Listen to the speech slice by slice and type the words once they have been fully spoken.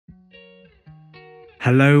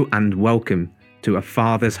Hello and welcome to A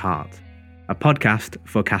Father's Heart, a podcast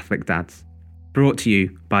for Catholic dads, brought to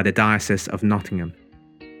you by the Diocese of Nottingham.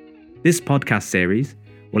 This podcast series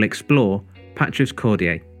will explore Patris Corde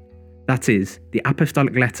A, that is, the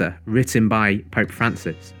apostolic letter written by Pope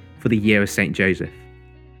Francis for the year of St. Joseph.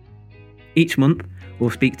 Each month, we'll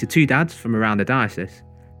speak to two dads from around the diocese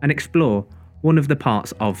and explore one of the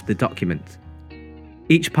parts of the document.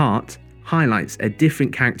 Each part highlights a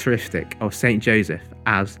different characteristic of St. Joseph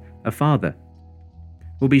as a father.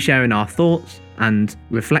 We'll be sharing our thoughts and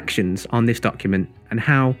reflections on this document and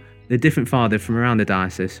how the different fathers from around the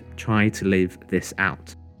diocese try to live this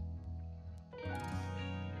out.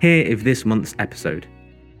 Here is this month's episode.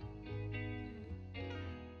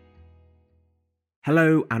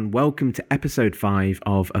 Hello and welcome to episode 5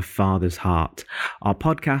 of A Father's Heart, our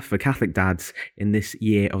podcast for Catholic dads in this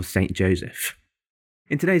year of St. Joseph.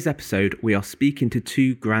 In today's episode, we are speaking to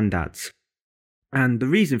two granddads. And the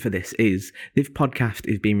reason for this is this podcast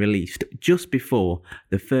is being released just before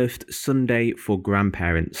the first Sunday for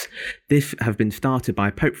grandparents. This has been started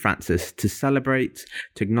by Pope Francis to celebrate,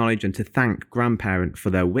 to acknowledge and to thank grandparents for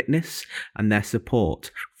their witness and their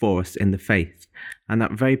support for us in the faith, and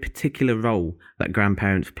that very particular role that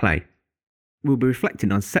grandparents play. We'll be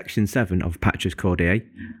reflecting on section 7 of Patris Corde A,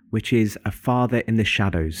 which is a father in the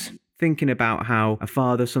shadows. Thinking about how a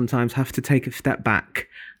father sometimes has to take a step back,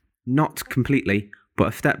 not completely, but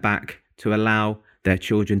a step back to allow their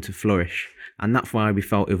children to flourish. And that's why we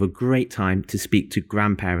felt it was a great time to speak to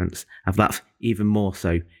grandparents, and that's even more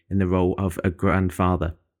so in the role of a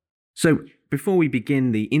grandfather. So before we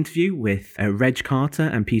begin the interview with Reg Carter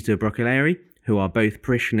and Peter Bruccoleri, who are both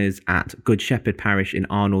parishioners at Good Shepherd Parish in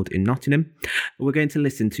Arnold in Nottingham, we're going to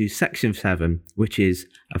listen to section 7, which is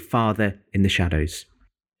A Father in the Shadows.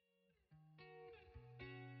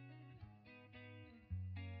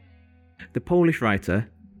 The Polish writer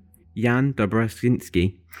Jan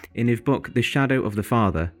Dobrowski, in his book The Shadow of the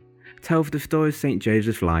Father, tells the story of St.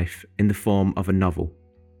 Joseph's life in the form of a novel.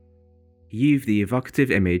 He used the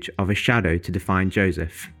evocative image of a shadow to define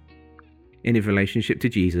Joseph. In his relationship to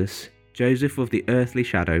Jesus, Joseph was the earthly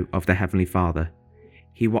shadow of the Heavenly Father.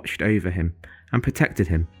 He watched over him and protected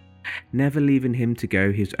him, never leaving him to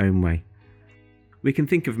go his own way. We can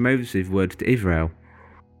think of Moses' words to Israel.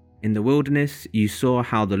 In the wilderness, you saw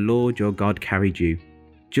how the Lord your God carried you,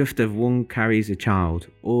 just as one carries a child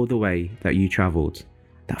all the way that you travelled.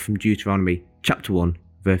 That's from Deuteronomy chapter 1,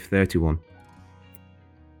 verse 31.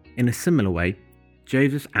 In a similar way,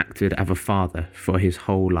 Joseph acted as a father for his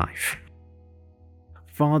whole life.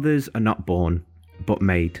 Fathers are not born, but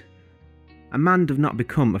made. A man does not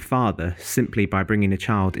become a father simply by bringing a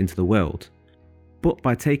child into the world, but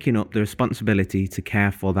by taking up the responsibility to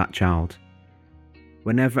care for that child.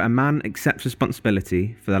 Whenever a man accepts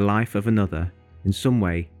responsibility for the life of another, in some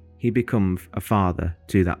way, he becomes a father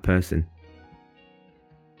to that person.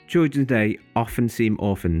 Children today often seem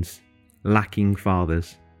orphans, lacking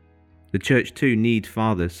fathers. The church too needs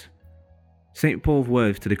fathers. St. Paul's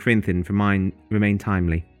words to the Corinthians remain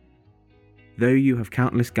timely. Though you have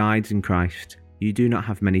countless guides in Christ, you do not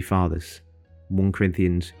have many fathers. 1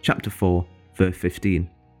 Corinthians chapter 4, verse 15.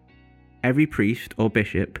 Every priest or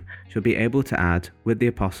bishop shall be able to add with the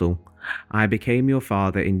apostle, I became your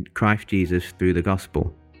father in Christ Jesus through the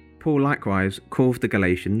gospel. Paul likewise calls the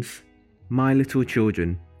Galatians, my little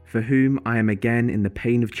children, for whom I am again in the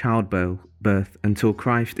pain of childbirth until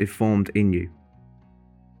Christ is formed in you.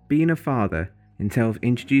 Being a father entails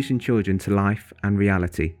introducing children to life and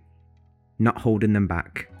reality, not holding them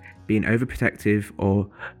back, being overprotective or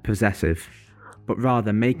possessive, but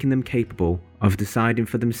rather making them capable of deciding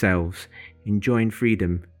for themselves, enjoying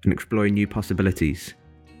freedom and exploring new possibilities.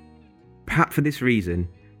 Perhaps for this reason,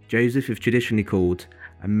 Joseph is traditionally called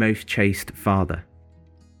a most chaste father.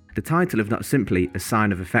 The title is not simply a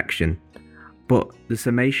sign of affection, but the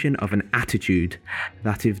summation of an attitude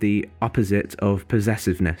that is the opposite of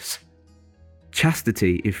possessiveness.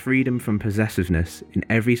 Chastity is freedom from possessiveness in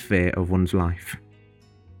every sphere of one's life.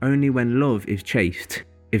 Only when love is chaste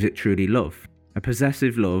is it truly love. A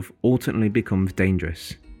possessive love ultimately becomes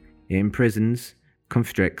dangerous. It imprisons,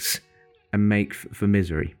 constricts, and makes for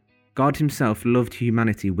misery. God himself loved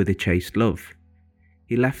humanity with a chaste love.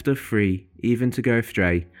 He left us free even to go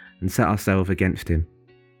astray and set ourselves against him.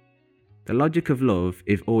 The logic of love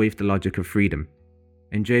is always the logic of freedom,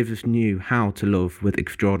 and Joseph knew how to love with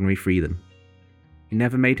extraordinary freedom. He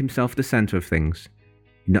never made himself the centre of things.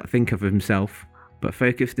 He did not think of himself, but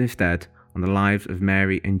focused instead on the lives of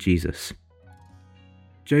Mary and Jesus.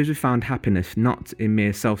 Joseph found happiness not in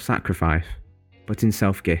mere self-sacrifice, but in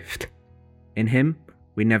self-gift. In him,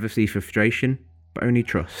 we never see frustration, but only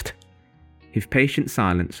trust. his patient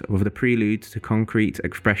silence were the preludes to concrete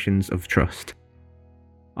expressions of trust.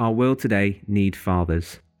 Our world today needs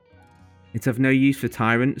fathers. It's of no use for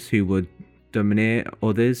tyrants who would domineer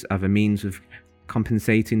others as a means of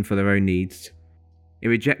compensating for their own needs. It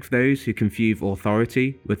rejects those who confuse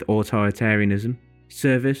authority with authoritarianism,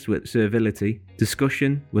 service with servility,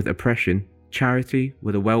 discussion with oppression, charity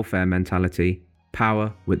with a welfare mentality,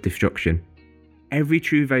 power with destruction. Every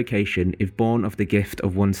true vocation is born of the gift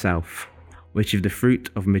of oneself, which is the fruit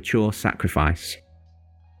of mature sacrifice.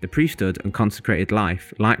 The priesthood and consecrated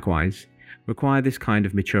life, likewise, require this kind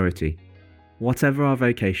of maturity. Whatever our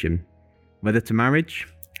vocation, whether to marriage,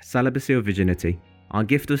 celibacy or virginity, our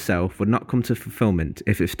gift of self would not come to fulfillment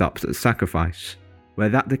if it stops at sacrifice. Were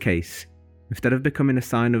that the case, instead of becoming a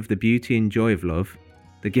sign of the beauty and joy of love,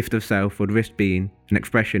 the gift of self would risk being an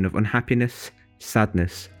expression of unhappiness,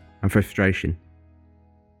 sadness, and frustration.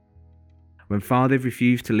 When fathers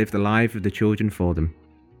refuse to live the life of the children for them,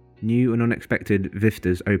 new and unexpected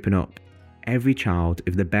vistas open up. Every child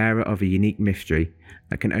is the bearer of a unique mystery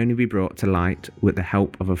that can only be brought to light with the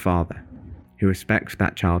help of a father who respects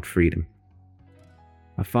that child's freedom.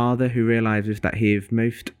 A father who realizes that he is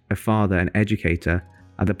most a father and educator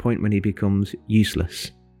at the point when he becomes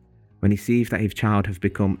useless, when he sees that his child has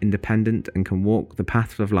become independent and can walk the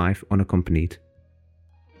paths of life unaccompanied.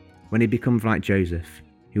 When he becomes like Joseph,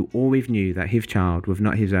 who always knew that his child was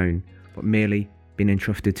not his own, but merely been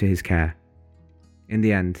entrusted to his care. In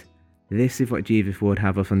the end, this is what Jesus would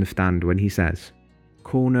have us understand when he says,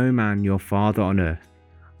 "Call no man your father on earth,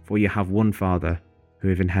 for you have one Father who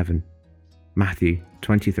is in heaven." Matthew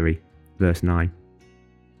 23, verse 9.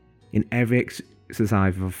 In every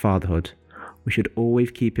exercise of fatherhood, we should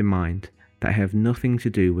always keep in mind that it has nothing to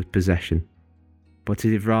do with possession, but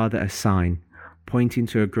it is rather a sign pointing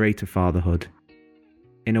to a greater fatherhood.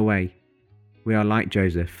 In a way, we are like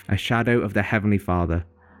Joseph, a shadow of the Heavenly Father,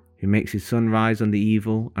 who makes his sun rise on the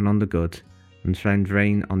evil and on the good, and sends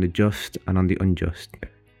rain on the just and on the unjust.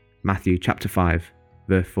 Matthew chapter 5,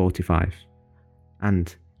 verse 45.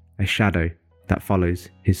 And a shadow that follows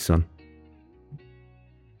his son.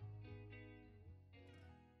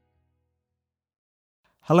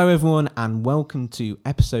 Hello everyone and welcome to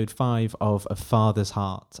episode 5 of A Father's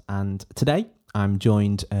Heart, and today I'm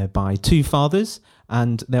joined by two fathers,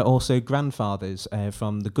 and they're also grandfathers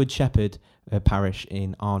from the Good Shepherd parish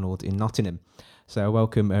in Arnold in Nottingham. So I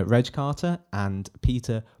welcome Reg Carter and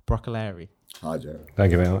Peter Bruccoleri. Hi Joe.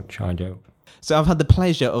 Thank you very much. Hi Joe. So I've had the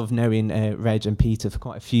pleasure of knowing Reg and Peter for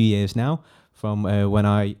quite a few years now, from when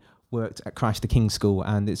I worked at Christ the King School,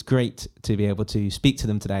 and it's great to be able to speak to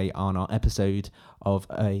them today on our episode of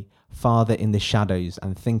A Father in the Shadows,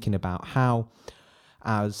 and thinking about how,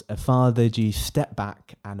 as a father, do you step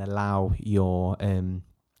back and allow your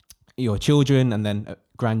children and then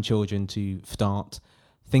grandchildren to start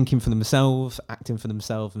thinking for themselves, acting for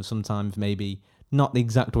themselves, and sometimes maybe not the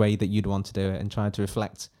exact way that you'd want to do it, and try to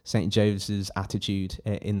reflect St. Joseph's attitude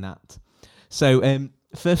in that. So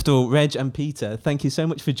first of all, Reg and Peter, thank you so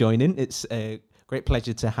much for joining. It's a great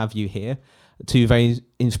pleasure to have you here. Two very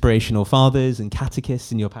inspirational fathers and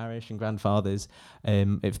catechists in your parish and grandfathers.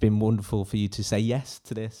 It's been wonderful for you to say yes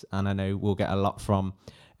to this, and I know we'll get a lot from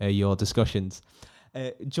your discussions.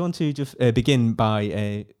 Do you want to just begin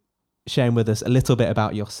by sharing with us a little bit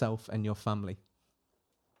about yourself and your family?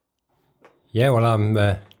 Yeah, well,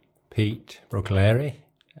 I'm Pete Bruccoleri.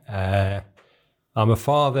 I'm a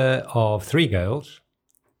father of 3 girls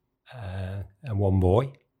and 1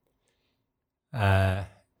 boy.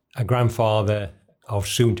 A grandfather of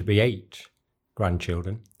soon-to-be 8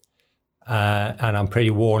 grandchildren. And I'm pretty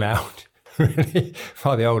worn out, really,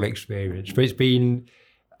 by the whole experience. But it's been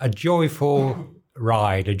a joyful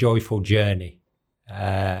ride, a joyful journey.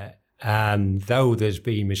 And though there's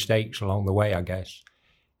been mistakes along the way, I guess,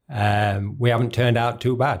 we haven't turned out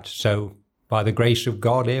too bad. So by the grace of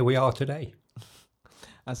God, here we are today.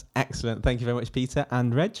 That's excellent. Thank you very much, Peter.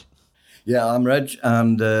 And Reg? Yeah, I'm Reg,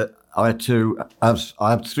 and I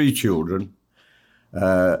have 3 children.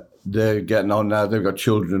 They're getting on now. They've got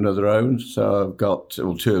children of their own. So I've got,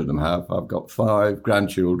 well, 2 of them have. I've got 5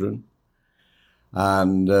 grandchildren.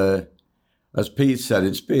 And as Pete said,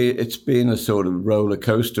 it's been a sort of roller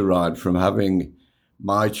coaster ride from having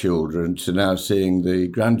my children to now seeing the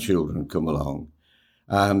grandchildren come along.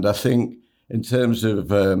 And I think in terms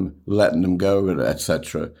of letting them go,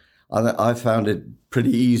 etc., I found it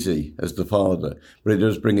pretty easy as the father, but it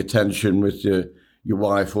does bring a tension with your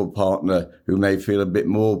wife or partner who may feel a bit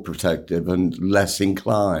more protective and less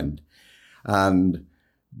inclined. And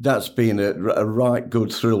that's been a right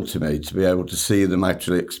good thrill to me, to be able to see them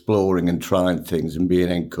actually exploring and trying things and being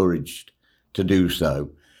encouraged to do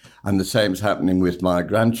so. And the same's happening with my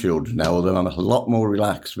grandchildren now, although I'm a lot more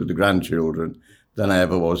relaxed with the grandchildren than I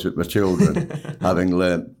ever was with my children, having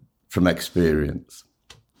learnt from experience.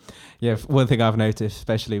 Yeah, one thing I've noticed,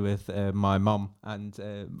 especially with my mum and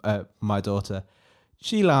my daughter,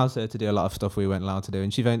 she allows her to do a lot of stuff we weren't allowed to do,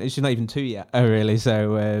 and she's not even 2 yet, really.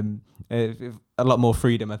 So a lot more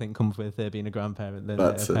freedom, I think, comes with being a grandparent than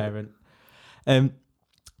a parent.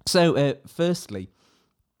 So firstly,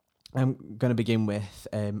 I'm going to begin with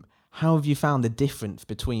how have you found the difference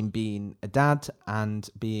between being a dad and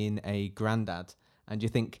being a granddad? And do you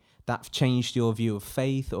think that's changed your view of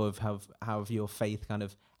faith, or how have your faith kind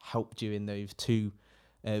of helped you in those two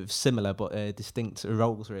similar but distinct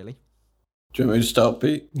roles, really? Do you want me to start,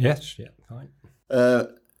 Pete? Yes, yeah, fine.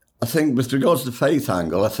 I think with regards to the faith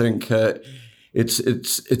angle, I think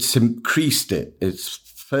it's increased it. It's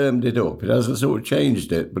firmed it up. It hasn't sort of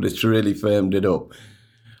changed it, but it's really firmed it up.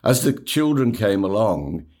 As the children came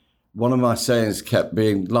along, one of my sayings kept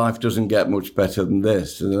being, life doesn't get much better than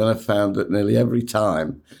this. And then I found that nearly every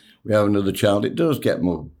time we have another child, it does get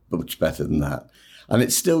much better than that. And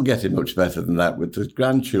it's still getting much better than that with the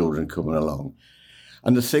grandchildren coming along.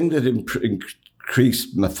 And the thing that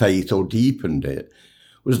increased my faith or deepened it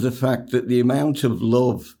was the fact that the amount of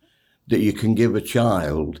love that you can give a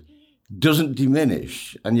child doesn't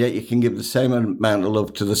diminish, and yet you can give the same amount of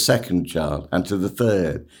love to the second child and to the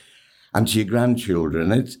third and to your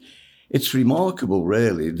grandchildren. It's remarkable,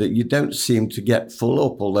 really, that you don't seem to get full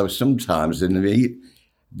up, although sometimes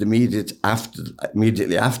immediately after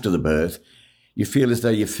the birth, you feel as though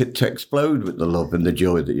you're fit to explode with the love and the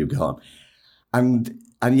joy that you've got. And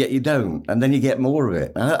yet you don't. And then you get more of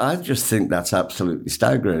it. I just think that's absolutely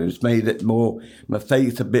staggering. It's made it my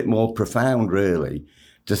faith a bit more profound, really,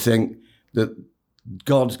 to think that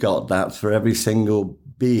God's got that for every single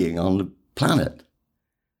being on the planet.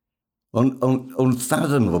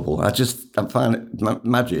 Unfathomable. I find it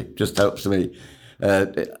magic. Just helps me.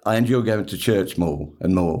 I enjoy going to church more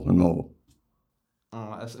and more and more.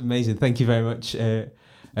 Oh, that's amazing. Thank you very much,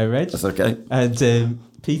 Reg. That's okay. And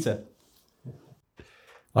Peter?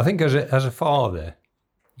 I think as a father,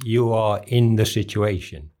 you are in the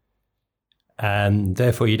situation, and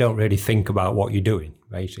therefore you don't really think about what you're doing,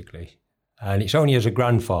 basically. And it's only as a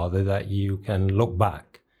grandfather that you can look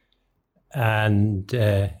back and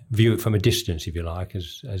view it from a distance, if you like,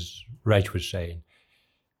 as Reg was saying.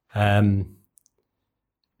 Well,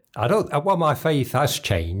 my faith has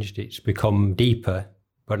changed. It's become deeper,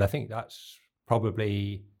 but I think that's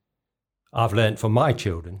probably I've learned from my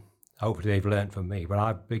children. Hopefully they've learned from me, but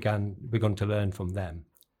I've begun to learn from them.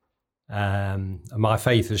 And my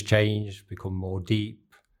faith has changed, become more deep.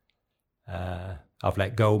 I've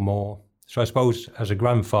let go more. So I suppose as a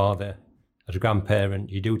grandfather, as a grandparent,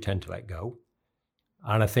 you do tend to let go.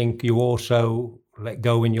 And I think you also let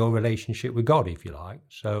go in your relationship with God, if you like.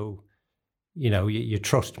 So, you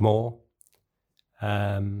trust more.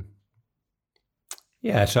 So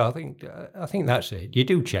I think that's it. You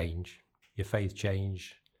do change. Your faith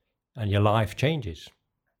change. And your life changes.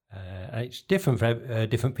 And it's different for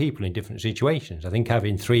different people in different situations. I think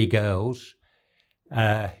having 3 girls,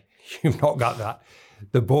 you've not got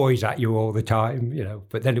the boys at you all the time,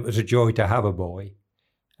 but then it was a joy to have a boy.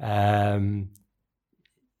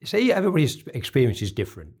 See, everybody's experience is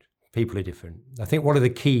different. People are different. I think one of the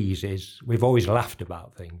keys is we've always laughed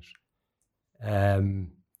about things.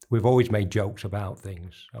 We've always made jokes about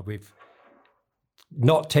things. We've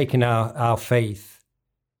not taken our faith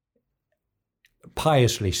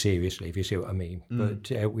piously seriously, if you see what I mean.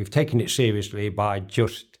 But we've taken it seriously by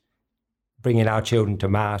just bringing our children to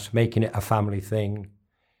Mass, making it a family thing,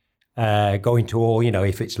 going to all,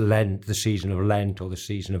 if it's Lent, the season of Lent, or the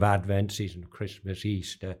season of Advent, season of Christmas,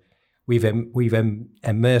 Easter. We've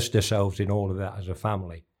immersed ourselves in all of that as a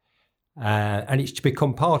family. And it's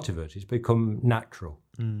become part of us. It's become natural.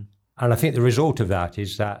 And I think the result of that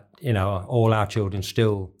is that, all our children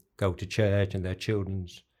still go to church, and their children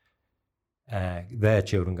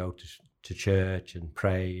go to church and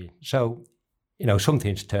pray. So,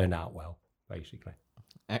 something's turned out well, basically.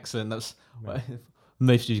 Excellent. That's what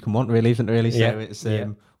most you can want, really, isn't it, really? So it's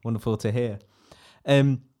wonderful to hear.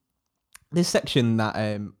 This section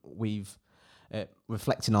that we've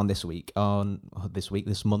reflecting on this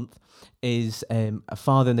month, is A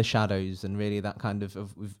Father in the Shadows, and really that kind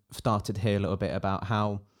of we've started here a little bit about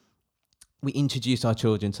how we introduce our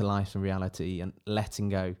children to life and reality and letting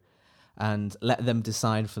go, and let them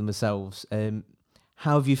decide for themselves.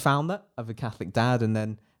 How have you found that of a Catholic dad, and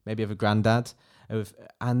then maybe of a granddad?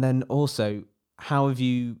 And then also, how have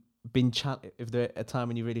you been, if there a time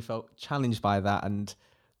when you really felt challenged by that, and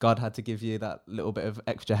God had to give you that little bit of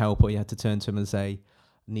extra help, or you had to turn to him and say,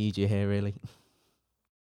 need you here, really.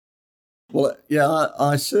 Well, yeah,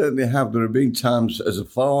 I certainly have. There have been times as a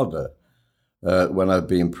father when I've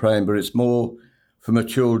been praying, but it's more for my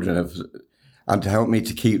children and to help me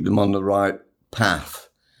to keep them on the right path,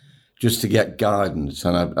 just to get guidance.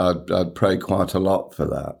 And I'd pray quite a lot for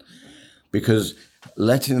that, because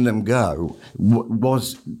letting them go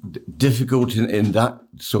was difficult in that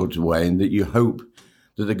sort of way, in that you hope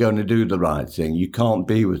that they're going to do the right thing. You can't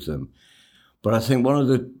be with them. But I think one of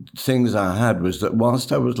the things I had was that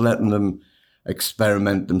whilst I was letting them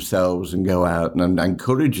experiment themselves and go out and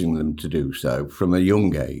encouraging them to do so from a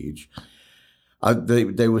young age,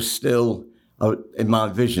 they were still in my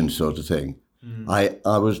vision, sort of thing. I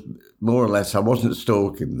was more or less, I wasn't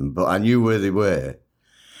stalking them, but I knew where they were.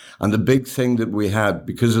 And the big thing that we had,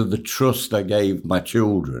 because of the trust I gave my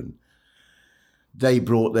children, they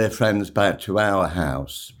brought their friends back to our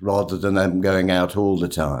house rather than them going out all the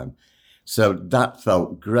time. So that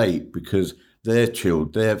felt great, because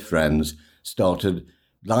their friends started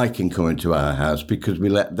liking coming to our house because we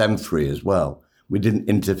let them free as well. We didn't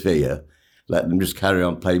interfere, let them just carry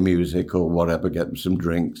on, play music or whatever, get them some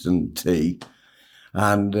drinks and tea.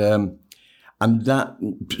 And that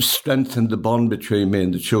strengthened the bond between me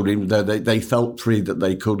and the children, even though they felt free that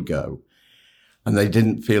they could go. And they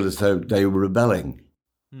didn't feel as though they were rebelling.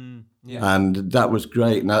 Yeah. And that was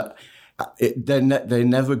great. Now, they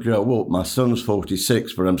never grow up. My son's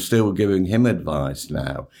 46, but I'm still giving him advice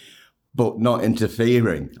now, but not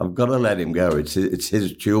interfering. I've got to let him go. It's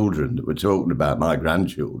his children that we're talking about, my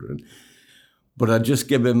grandchildren. But I just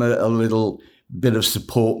give him a little bit of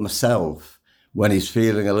support myself when he's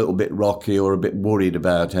feeling a little bit rocky or a bit worried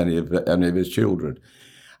about any of his children.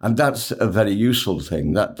 And that's a very useful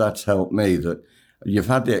thing. That's helped me, that you've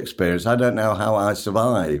had the experience. I don't know how I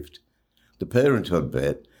survived the parenthood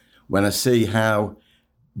bit when I see how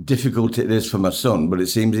difficult it is for my son, but it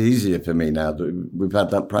seems easier for me now that we've had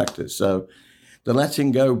that practice. So the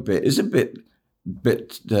letting go bit is a bit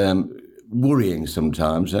worrying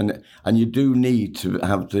sometimes, and you do need to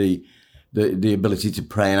have the ability to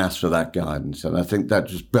pray and ask for that guidance. And I think that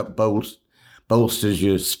just bolsters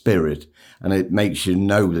your spirit, and it makes you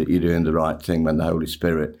know that you're doing the right thing when the Holy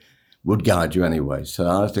Spirit would guide you anyway.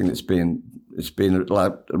 So I think it's been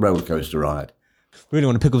like a roller coaster ride. Really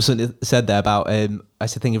want to pick up something said there about I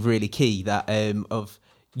think of really key that of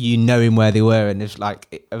you knowing where they were, and it's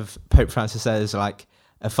like of Pope Francis says, like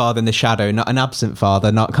a father in the shadow, not an absent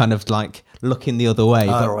father, not kind of like looking the other way,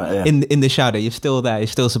 but right, yeah. in the shadow, you're still there, you're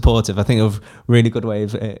still supportive. I think of really good way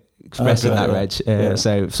of expressing that, Reg. Yeah.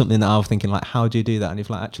 So something that I was thinking, like, how do you do that? And if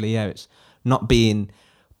like, actually, yeah, it's not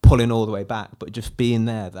pulling all the way back, but just being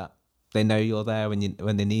there, that they know you're there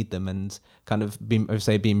when they need them, and kind of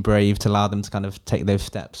being brave to allow them to kind of take those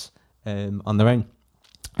steps on their own.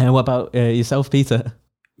 And what about yourself, Peter?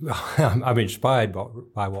 I'm inspired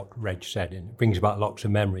by what Reg said, and it brings back lots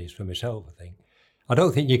of memories for myself, I think. I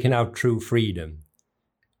don't think you can have true freedom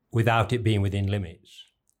without it being within limits.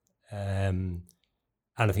 And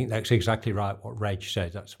I think that's exactly right what Reg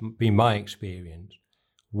said. That's been my experience,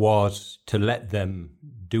 was to let them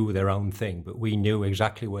do their own thing, but we knew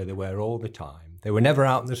exactly where they were all the time. They were never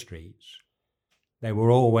out in the streets. They were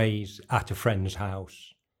always at a friend's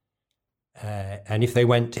house. And if they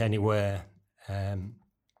went anywhere,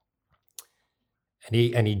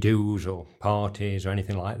 any do's or parties or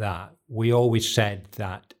anything like that, we always said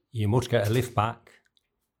that you must get a lift back.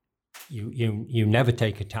 You never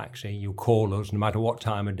take a taxi. You call us no matter what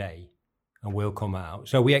time of day, and we'll come out.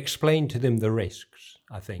 So we explained to them the risks,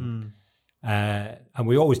 I think. And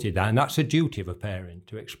we always did that. And that's a duty of a parent,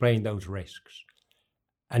 to explain those risks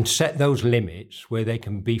and set those limits where they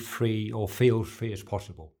can be free or feel free as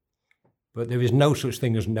possible. But there is no such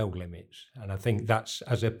thing as no limits. And I think that's,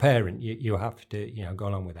 as a parent, you have to, go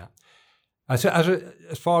along with that.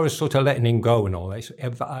 As far as sort of letting him go and all this,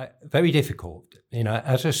 very difficult.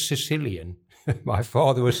 As a Sicilian, my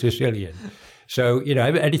father was Sicilian. So,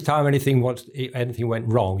 anytime anything went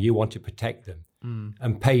wrong, you want to protect them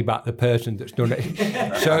and pay back the person that's done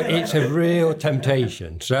it. So it's a real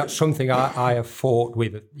temptation. So that's something I have fought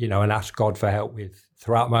with, and asked God for help with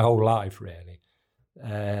throughout my whole life, really,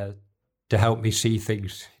 to help me see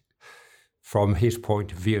things from his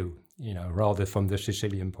point of view, rather from the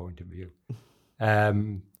Sicilian point of view.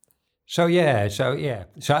 So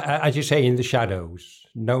as you say, in the shadows,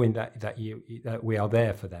 knowing that we are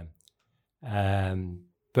there for them.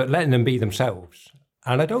 But letting them be themselves.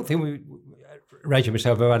 And I don't think Reg and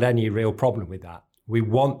myself have had any real problem with that. We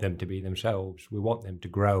want them to be themselves. We want them to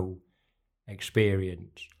grow,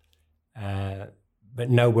 experience. But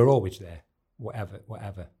no, we're always there, whatever,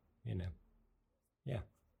 Yeah.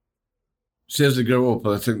 See, as they grow up,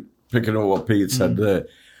 I think, picking up what Pete said there,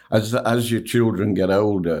 as your children get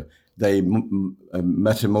older, they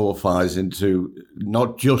metamorphise into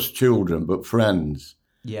not just children, but friends.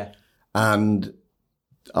 Yeah. And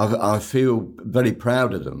I feel very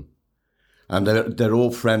proud of them. And they're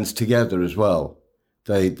all friends together as well.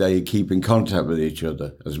 They keep in contact with each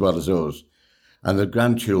other as well as us. And the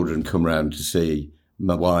grandchildren come round to see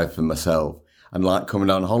my wife and myself and like coming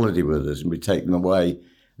on holiday with us, and we take them away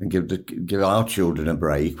and give our children a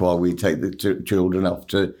break while we take the children off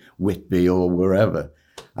to Whitby or wherever.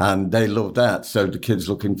 And they love that. So the kids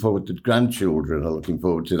looking forward to grandchildren are looking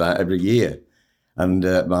forward to that every year. And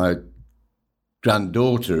my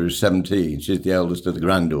granddaughter, who's 17, she's the eldest of the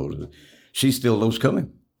granddaughters, she still loves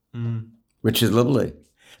coming, which is lovely.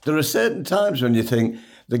 There are certain times when you think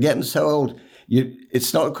they're getting so old,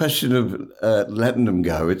 it's not a question of letting them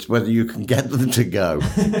go, it's whether you can get them to go,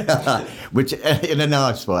 which in a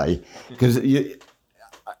nice way, because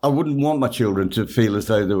I wouldn't want my children to feel as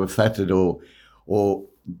though they were fettered or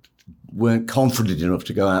weren't confident enough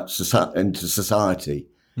to go out into society.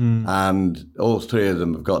 And all three of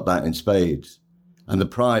them have got that in spades. And the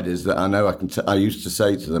pride is that I know I used to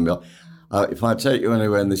say to them, if I take you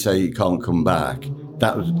anywhere and they say you can't come back,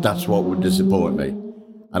 that's what would disappoint me.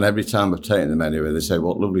 And every time I've taken them anywhere, they say,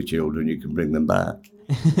 what lovely children, you can bring them back.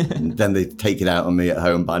 And then they take it out on me at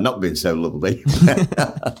home by not being so lovely.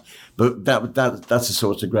 But that's a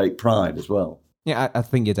sort of great pride as well. Yeah, I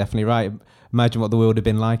think you're definitely right. Imagine what the world would have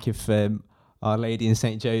been like if Our Lady in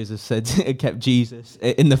St. Joseph said kept Jesus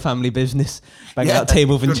in the family business, banging out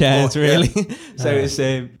tables and chairs, really. So it's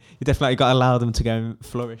you definitely got to allow them to go and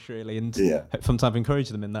flourish, really, and sometimes encourage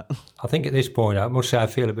them in that. I think at this point, I must say I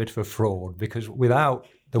feel a bit of a fraud, because without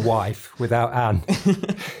the wife, without Anne,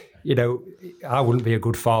 I wouldn't be a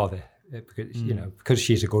good father, because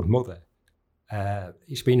she's a good mother.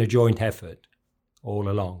 It's been a joint effort all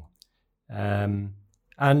along. And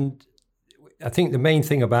I think the main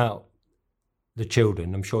thing about the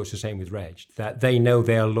children, I'm sure it's the same with Reg, that they know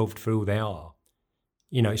they are loved for who they are.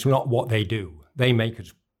 It's not what they do. They make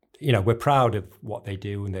us, we're proud of what they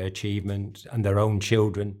do and their achievements and their own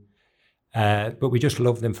children, but we just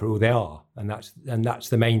love them for who they are, and that's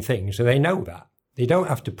the main thing. So they know that. They don't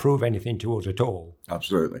have to prove anything to us at all.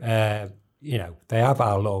 Absolutely. They have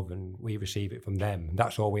our love and we receive it from them, and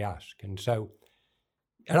that's all we ask. And so,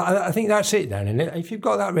 and I think that's it then. And if you've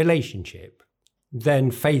got that relationship,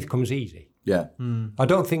 then faith comes easy. Yeah. I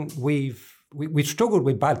don't think we've struggled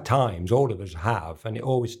with bad times, all of us have, and it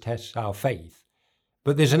always tests our faith.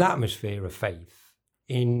 But there's an atmosphere of faith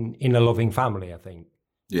in a loving family, I think.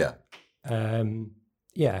 Yeah. I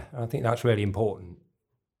think that's really important,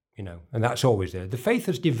 and that's always there. The faith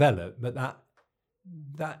has developed, but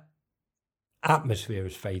that atmosphere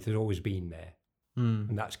of faith has always been there,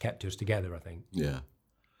 and that's kept us together, I think. Yeah.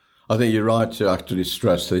 I think you're right to actually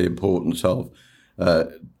stress the importance of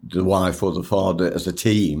the wife or the father as a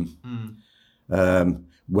team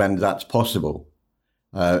when that's possible.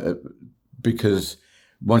 Because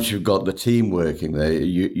once you've got the team working there,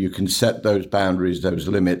 you can set those boundaries, those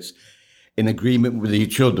limits in agreement with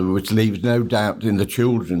each other, which leaves no doubt in the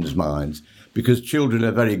children's minds, because children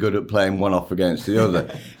are very good at playing one off against the other.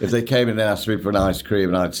 If they came in and asked me for an ice cream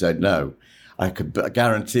and I'd said no, I could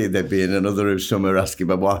guarantee they'd be in another room somewhere asking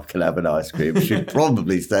my wife, can I have an ice cream? She'd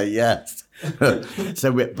probably say yes.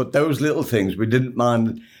 But those little things, we didn't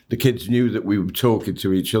mind. The kids knew that we were talking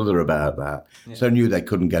to each other about that. Yeah. So knew they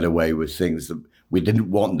couldn't get away with things that we didn't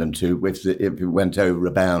want them to if it went over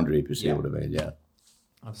a boundary, if you see what I mean. Yeah.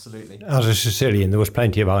 Absolutely. As a Sicilian, there was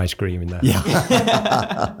plenty of ice cream in there.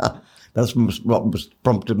 Yeah. That's what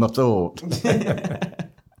prompted my thought.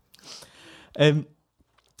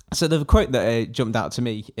 So the quote that jumped out to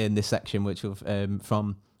me in this section, which was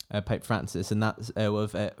from Pope Francis, and that's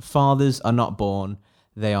of fathers are not born,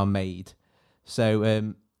 they are made.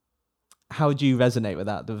 So how do you resonate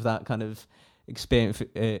with that kind of experience,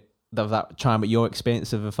 that chime with your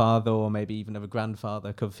experience of a father or maybe even of a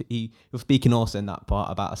grandfather? Because you're speaking also in that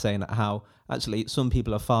part about saying that how actually some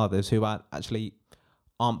people are fathers who aren't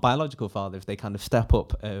biological fathers. They kind of step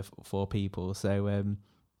up for people. So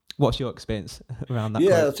what's your experience around that?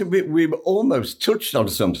 Yeah, I think we almost touched on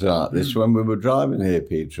something like this when we were driving here,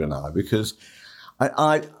 Peter and I, because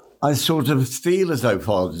I sort of feel as though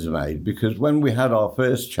fathers are made, because when we had our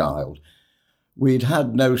first child, we'd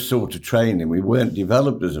had no sort of training. We weren't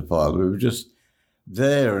developed as a father. We were just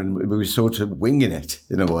there and we were sort of winging it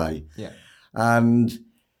in a way. Yeah. And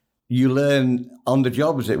you learn on the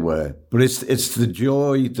job, as it were. But it's the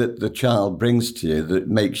joy that the child brings to you that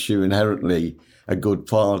makes you inherently a good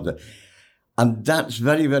father. And that's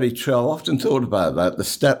very, very true. I've often thought about that. The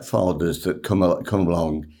stepfathers that come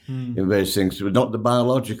along in various things, but not the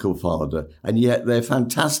biological father, and yet they're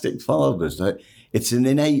fantastic fathers. It's an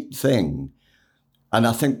innate thing. And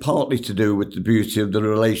I think partly to do with the beauty of the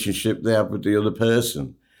relationship they have with the other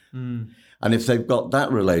person. And if they've got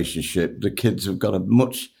that relationship, the kids have got a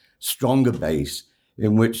much stronger base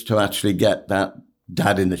in which to actually get that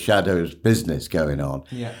dad in the shadows business going on.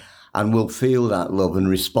 Yeah. And will feel that love and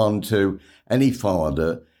respond to any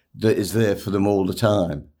father that is there for them all the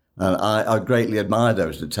time. And I greatly admire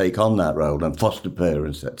those that take on that role, and foster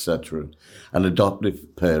parents, etc., and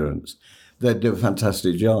adoptive parents. They do a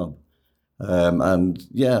fantastic job. And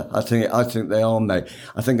yeah, I think they are made.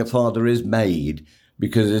 I think a father is made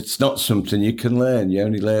because it's not something you can learn. You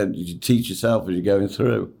only learn, you teach yourself as you're going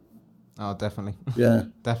through. Oh, definitely. Yeah.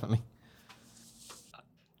 Definitely.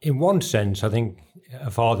 In one sense, I think a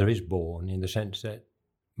father is born in the sense that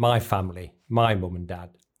my family, my mum and dad,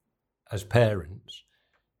 as parents,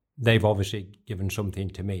 they've obviously given something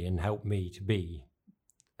to me and helped me to be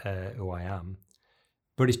who I am.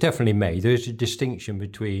 But it's definitely made. There's a distinction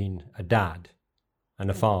between a dad and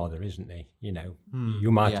a father, isn't there? You know,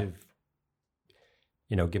 you might have,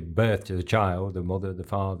 you know, given birth to the child, the mother, the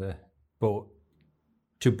father, but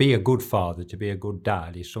to be a good father, to be a good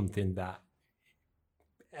dad is something that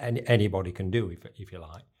anybody can do, if you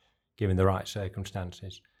like, given the right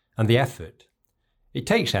circumstances. And the effort. It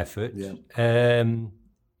takes effort, and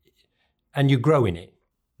you grow in it.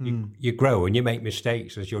 You grow and you make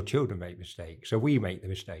mistakes as your children make mistakes. So we make the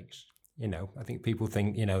mistakes. You know, I think people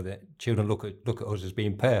think, you know, that children look at us as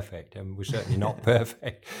being perfect, and we're certainly not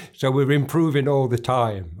perfect. So we're improving all the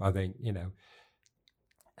time, I think, you know.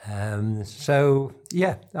 So,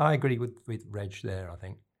 yeah, I agree with Reg there, I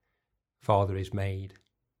think. Father is made.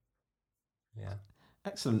 Yeah.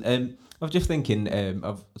 Excellent. I was just thinking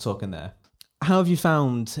of talking there. How have you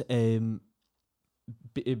found...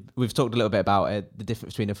 we've talked a little bit about the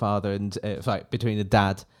difference between a father and between a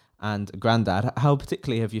dad and a granddad. How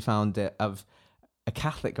particularly have you found it of a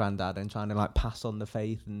Catholic granddad and trying to like pass on the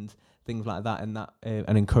faith and things like that, and that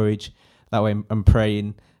and encourage that way and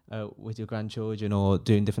praying with your grandchildren or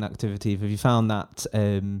doing different activities? Have you found that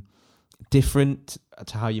different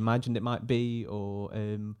to how you imagined it might be, or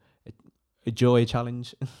a joy, a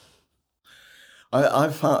challenge?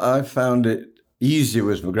 I found it easier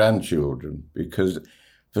with my grandchildren because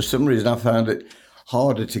for some reason I found it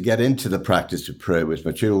harder to get into the practice of prayer with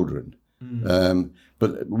my children.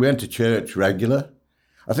 But we went to church regular.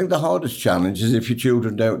 I think the hardest challenge is if your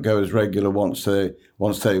children don't go as regular once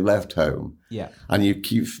they've left home. Yeah. And you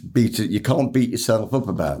can't beat yourself up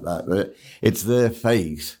about that. It's their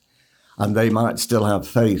faith, and they might still have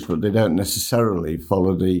faith, but they don't necessarily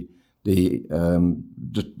follow the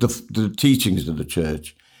teachings of the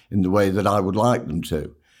church in the way that I would like them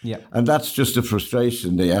to. Yeah. And that's just a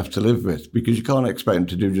frustration they have to live with, because you can't expect them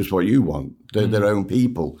to do just what you want. They're their own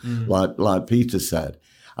people, like Peter said,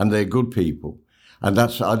 and they're good people. And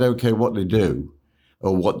I don't care what they do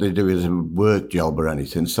or what they do as a work job or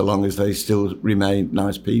anything, so long as they still remain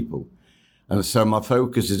nice people. And so my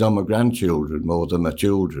focus is on my grandchildren more than my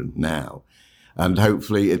children now. And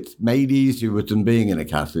hopefully it's made easier with them being in a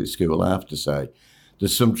Catholic school, I have to say.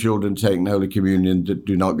 There's some children taking Holy Communion that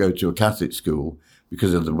do not go to a Catholic school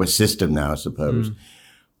because of the system now, I suppose.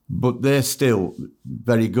 But they're still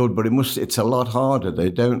very good, but it's a lot harder. They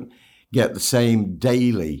don't get the same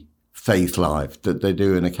daily faith life that they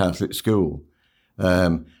do in a Catholic school.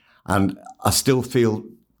 And I still feel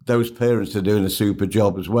those parents are doing a super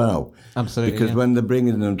job as well. Absolutely. Because when they're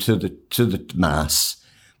bringing them to the Mass,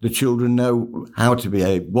 the children know how to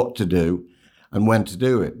behave, what to do, and when to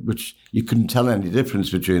do it, which you couldn't tell any difference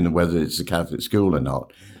between whether it's a Catholic school or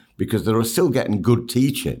not, because they're still getting good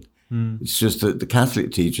teaching. It's just that the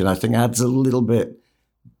Catholic teaching, I think, adds a little bit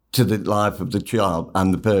to the life of the child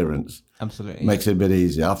and the parents. Absolutely. Makes it a bit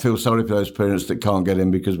easier. I feel sorry for those parents that can't get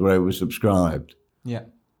in because we're oversubscribed. Yeah.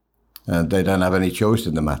 And they don't have any choice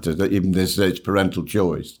in the matter. Even this, it's parental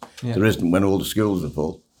choice. Yeah. There isn't when all the schools are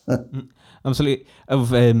full. Absolutely.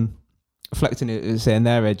 Of reflecting, saying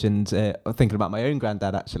their age, and thinking about my own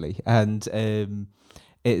granddad actually, and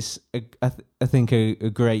it's I think a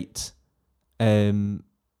great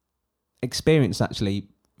experience actually,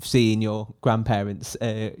 seeing your grandparents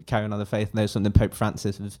carrying on the faith. And there's something Pope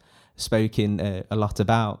Francis has spoken a lot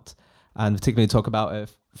about, and particularly talk about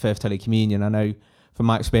First Holy Communion. I know from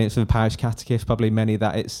my experience with the parish catechist, probably many,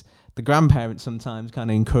 that it's the grandparents sometimes kind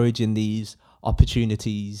of encouraging these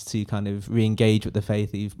opportunities to kind of re-engage with the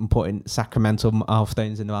faith, even putting sacramental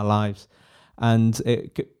milestones into our lives. And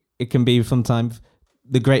it can be sometimes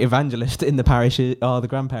the great evangelist in the parish are the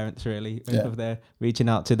grandparents, really, of their reaching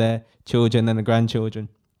out to their children and the grandchildren.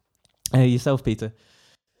 Yourself, Peter?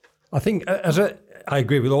 I think I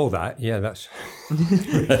agree with all that. Yeah, that's.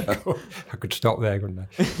 I could stop there, couldn't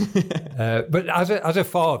I? But as a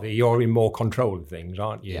father, you're in more control of things,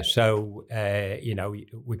 aren't you? Yeah. So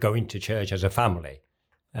we're going to church as a family,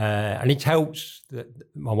 and it helps that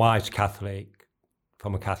my wife's Catholic,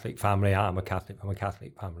 from a Catholic family. I'm a Catholic from a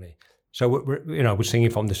Catholic family. So we're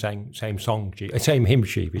singing from the same song, same hymn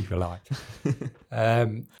sheet, if you like.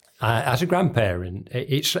 As a grandparent,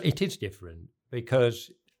 it is different because.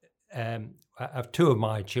 I have two of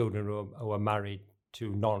my children who are married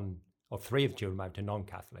to three of the children married to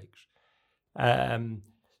non-Catholics.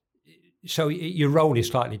 So your role is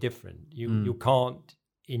slightly different. You can't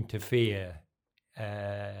interfere.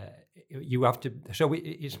 You have to. So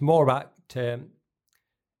it's more about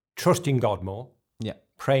trusting God more,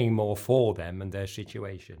 praying more for them and their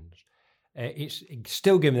situations. It's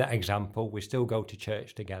still giving that example. We still go to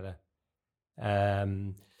church together.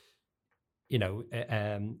 And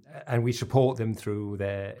we support them through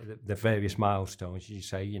the various milestones, you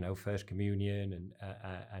say, First Communion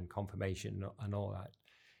and confirmation and all that.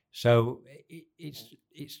 So it's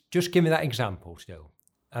just giving that example still,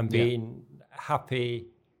 and being happy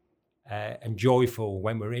and joyful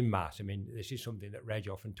when we're in Mass. I mean, this is something that Reg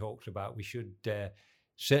often talks about. We should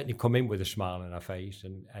certainly come in with a smile on our face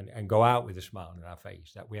and go out with a smile on our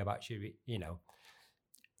face, that we have actually,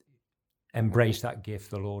 embrace that gift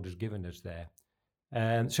the Lord has given us there.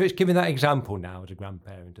 So it's giving that example now as a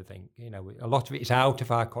grandparent. I think, a lot of it is out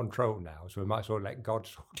of our control now, so we might as well let God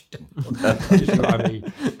sort it out. Just what I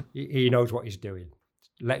mean. He knows what he's doing.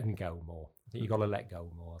 Letting go more. I think you've got to let go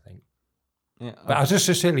more, I think. Yeah, but as a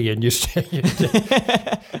Sicilian, you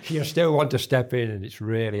still want to step in, and it's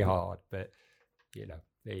really hard, but,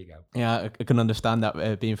 there you go. Yeah, I can understand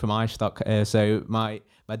that being from Eichstock. So my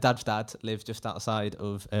dad's dad lived just outside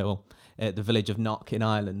of the village of Knock in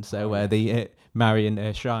Ireland, so where the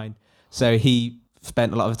Marian shrine. So he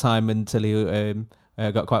spent a lot of time until he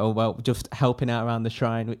got quite well just helping out around the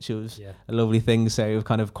shrine, which was a lovely thing. So he was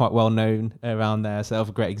kind of quite well known around there. So that was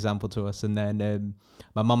a great example to us. And then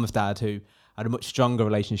my mum's dad, who had a much stronger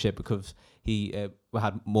relationship because he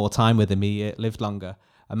had more time with him, he lived longer.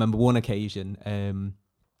 I remember one occasion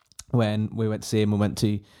when we went to see him,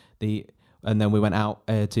 and then we went out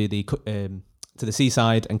to the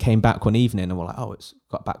seaside and came back one evening, and we're like, it's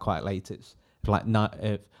got back quite late. It's like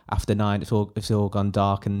after 9. It's all gone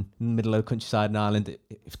dark, and in the middle of the countryside in Ireland,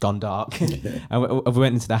 it's gone dark. And we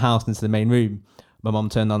went into the house, into the main room. My mum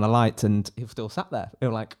turned on the light, and he was still sat there. He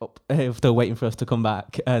was like up, he was still waiting for us to come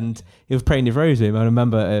back, and he was praying his rosary. I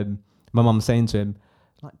remember my mum saying to him,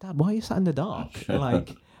 like, "Dad, why are you sat in the dark?"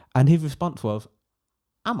 And his response was,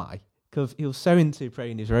 "Am I?" Because he was so into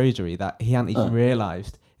praying his rosary that he hadn't even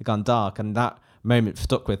realised it had gone dark. And that moment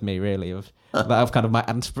stuck with me, really, of kind of my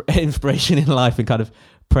inspiration in life and kind of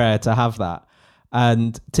prayer to have that.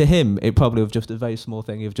 And to him, it probably was just a very small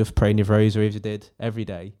thing of just praying his rosary as he did every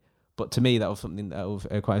day. But to me, that was something that was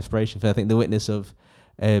quite inspirational. I think the witness of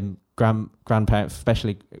grandparents,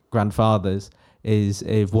 especially grandfathers, is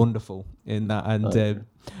wonderful in that. And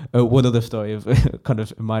one other story of kind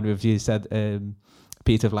of reminded me of you said,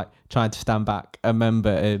 Peter, of like trying to stand back. I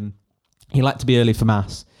remember he liked to be early for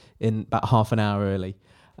Mass, in about half an hour early.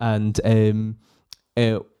 And I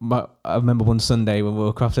remember one Sunday when we were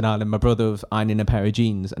across an island, my brother was ironing a pair of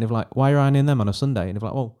jeans, and he was like, "Why are you ironing them on a Sunday?" And he was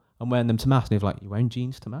like, "Well, I'm wearing them to Mass." And he was like, "You wearing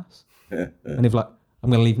jeans to Mass?" And he was like, "I'm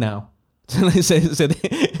going to leave now." And he was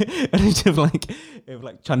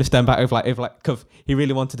like trying to stand back, because he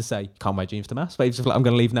really wanted to say, "You can't wear jeans to Mass," but he was just like, "I'm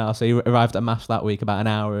going to leave now." So he arrived at Mass that week about an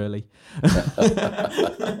hour early.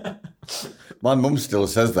 My mum still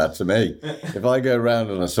says that to me. If I go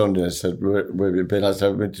around on a Sunday and said, "We've been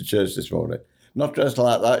to church this morning," "Not dressed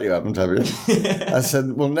like that, you haven't, have you?" I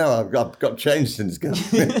said, "Well, no, I've got changed since."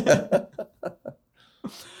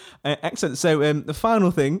 Excellent. So the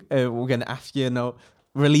final thing we're going to ask you now,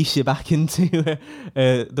 release you back into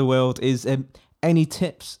the world, is any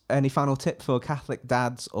final tips for Catholic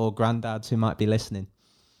dads or granddads who might be listening?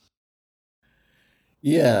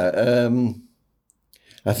 Yeah,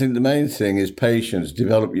 I think the main thing is patience.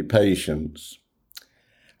 Develop your patience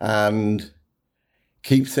and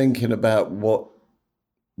keep thinking about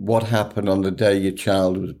what happened on the day your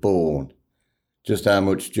child was born, just how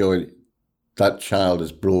much joy that child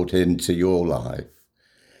has brought into your life.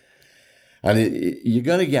 And you're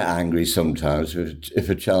going to get angry sometimes if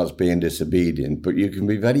a child's being disobedient, but you can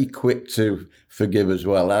be very quick to forgive as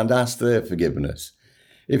well and ask their forgiveness.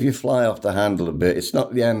 If you fly off the handle a bit, it's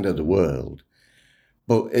not the end of the world.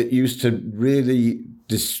 but it used to really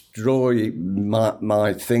destroy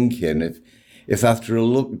my thinking if after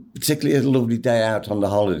particularly a lovely day out on the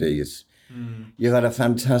holidays, you've had a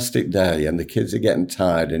fantastic day and the kids are getting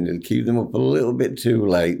tired and you'll keep them up a little bit too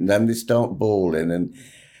late and then they start bawling and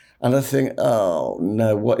I think, oh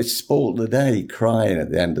no, it's spoilt the day, crying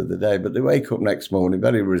at the end of the day. But they wake up next morning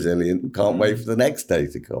very resilient and can't wait for the next day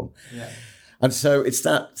to come. Yeah. And so it's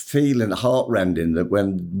that feeling, heartrending, that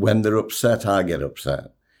when they're upset, I get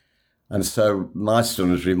upset. And so my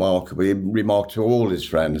son was remarkable. He remarked to all his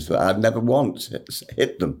friends that I'd never once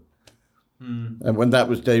hit them. And when that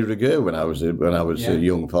was de rigueur, when I was a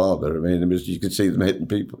young father, I mean, you could see them hitting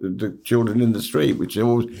the children in the street, which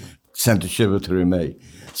always sent a shiver through me.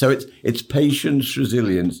 So it's patience,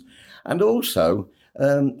 resilience, and also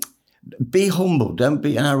be humble. Don't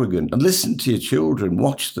be arrogant, and listen to your children.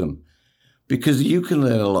 Watch them, because you can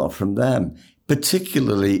learn a lot from them,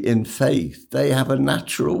 particularly in faith. They have a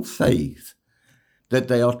natural faith that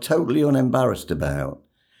they are totally unembarrassed about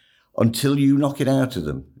until you knock it out of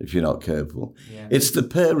them, if you're not careful. Yeah. It's the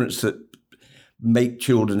parents that make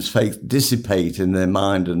children's faith dissipate in their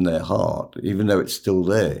mind and their heart, even though it's still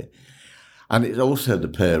there. And it's also the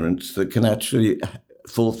parents that can actually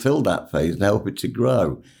fulfill that faith and help it to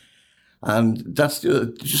grow. And that's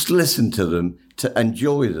just listen to them, to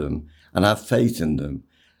enjoy them and have faith in them.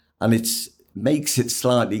 And it makes it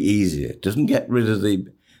slightly easier. It doesn't get rid of the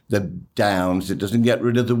downs. It doesn't get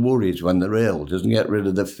rid of the worries when they're ill. It doesn't get rid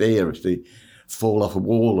of the fear if they fall off a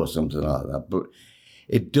wall or something like that. But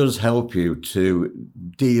it does help you to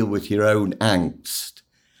deal with your own angst.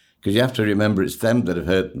 Because you have to remember it's them that have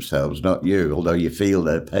hurt themselves, not you, although you feel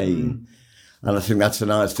their pain. And I think that's a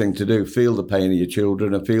nice thing to do. Feel the pain of your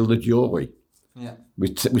children and feel the joy. Yeah.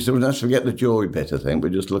 We sometimes forget the joy bit, I think. We're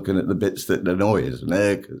just looking at the bits that annoy us and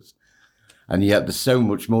irk us. And yet there's so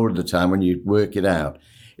much more of the time when you work it out.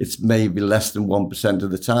 It's maybe less than 1%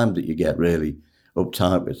 of the time that you get really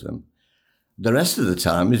uptight with them. The rest of the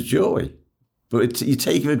time is joy. But you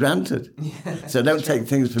take it for granted. Yeah, so don't take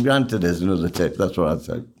things for granted is another tip. That's what I'd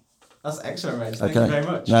say. That's excellent, Reg. Thank you very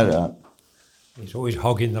much. No. He's always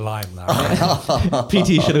hogging the line now. PT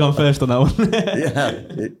should have gone first on that one.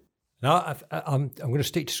 Yeah. No, I'm going to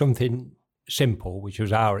stick to something simple, which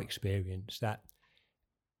was our experience, that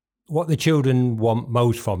what the children want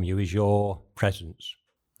most from you is your presence.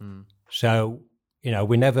 So,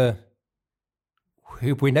 we never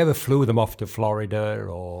flew them off to Florida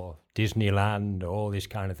or Disneyland or all this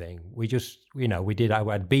kind of thing. We just, we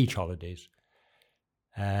had beach holidays.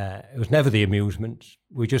 It was never the amusements.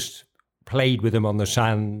 We just played with them on the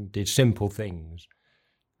sand, did simple things.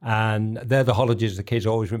 And they're the holidays the kids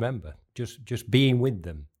always remember. Just being with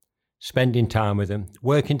them, spending time with them,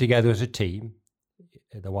 working together as a team,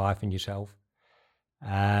 the wife and yourself,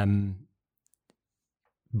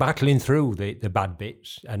 battling through the bad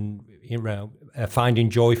bits and finding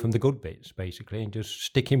joy from the good bits, basically, and just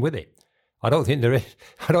sticking with it. I don't think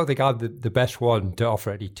I'm the best one to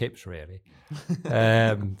offer any tips, really,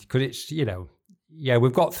 because it's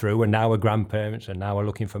we've got through, and now we're grandparents, and now we're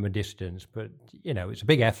looking from a distance. But it's a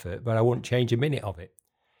big effort, but I wouldn't change a minute of it,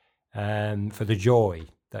 for the joy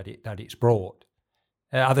that it's brought.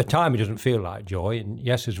 At the time, it doesn't feel like joy, and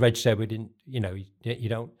yes, as Reg said, we didn't. You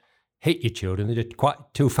don't hit your children; they're just quite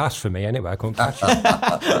too fast for me anyway. I couldn't catch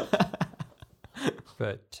them.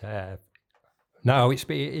 But no,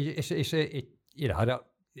 I don't.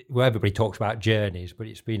 Well, everybody talks about journeys, but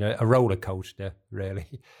it's been a roller coaster,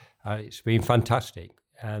 really. It's been fantastic,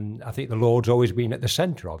 and I think the Lord's always been at the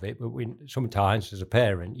centre of it. But sometimes, as a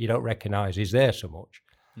parent, you don't recognise He's there so much,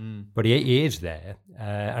 but he is there.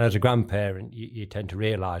 And as a grandparent, you tend to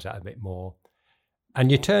realise that a bit more, and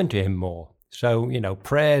you turn to Him more. So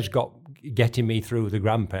prayer's getting me through the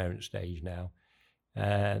grandparent stage now,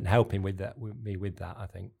 and helping with me with that. I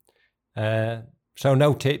think. So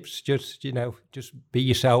no tips, just be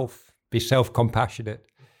yourself, be self-compassionate,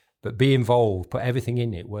 but be involved, put everything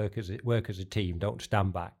in it, work as a team, don't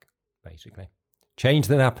stand back, basically. Change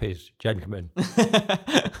the nappies, gentlemen.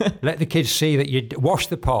 Let the kids see that you wash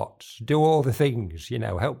the pots, do all the things,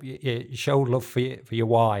 help you show love for your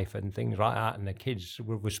wife and things like that, and the kids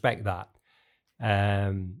will respect that.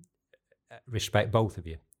 Respect both of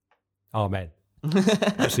you. Amen.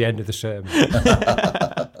 That's the end of the sermon.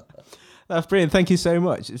 That's brilliant. Thank you so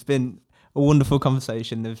much. It's been a wonderful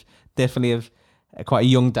conversation. Definitely of quite a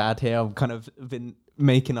young dad here. I've kind of been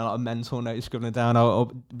making a lot of mental notes, scribbling down. I'll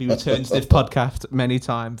be returning to this podcast many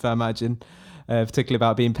times, I imagine, particularly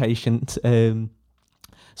about being patient.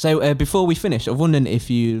 So before we finish, I'm wondering if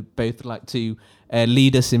you both like to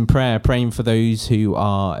lead us in prayer, praying for those who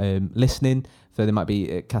are listening. So there might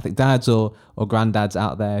be Catholic dads or granddads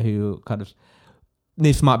out there who kind of,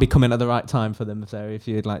 this might be coming at the right time for them. So if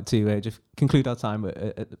you'd like to just conclude our time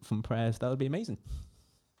from prayers, that would be amazing.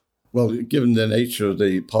 Well, given the nature of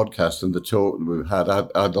the podcast and the talk that we've had,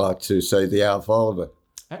 I'd like to say the Our Father.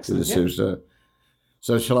 Excellent.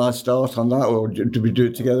 So shall I start on that, or do we do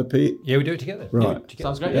it together, Pete? Yeah, we do it together. Right.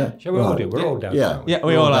 Sounds great. Yeah. Shall we all do it? We're all down. Yeah. Yeah,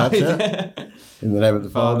 we all are. In the name of the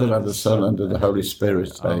Father, and the Son, and of the Holy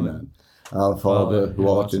Spirit. Amen. Our Father, who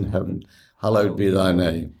art in heaven, hallowed be thy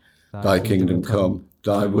name. Thy kingdom come,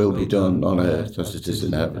 thy will be done on earth as it is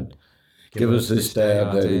in heaven. Give us this day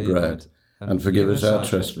our daily bread, and forgive us our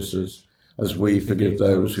trespasses, as we forgive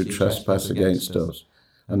those who trespass against us.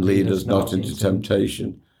 And lead us not into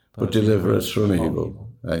temptation, but deliver us from evil.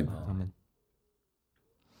 Amen. Amen.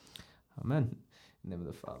 Amen. In the name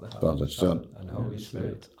of the Father, Father, Son, And Holy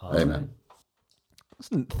Spirit. Amen.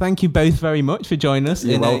 Excellent. Thank you both very much for joining us.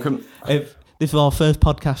 You're welcome. This is our first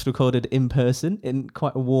podcast recorded in person in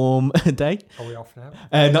quite a warm day. Are we off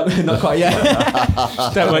now? Not quite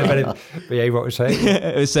yet. Don't worry. Behave what we're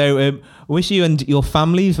saying. So wish you and your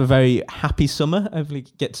families a very happy summer. Hopefully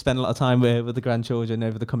get to spend a lot of time with the grandchildren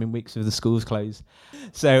over the coming weeks with the schools closed.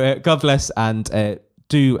 So God bless, and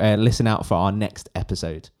do listen out for our next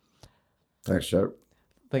episode. Thanks, Joe.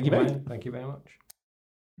 Thank you both. Thank you very much.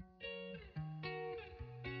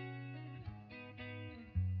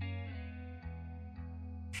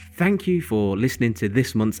 Thank you for listening to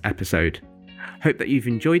this month's episode. Hope that you've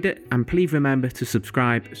enjoyed it, and please remember to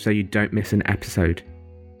subscribe so you don't miss an episode.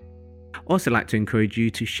 Also like to encourage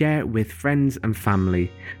you to share with friends and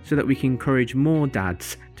family so that we can encourage more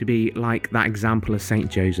dads to be like that example of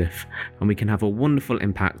St. Joseph, and we can have a wonderful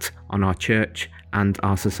impact on our church and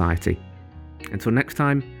our society. Until next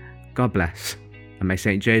time, God bless, and may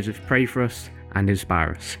St. Joseph pray for us and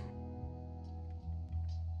inspire us.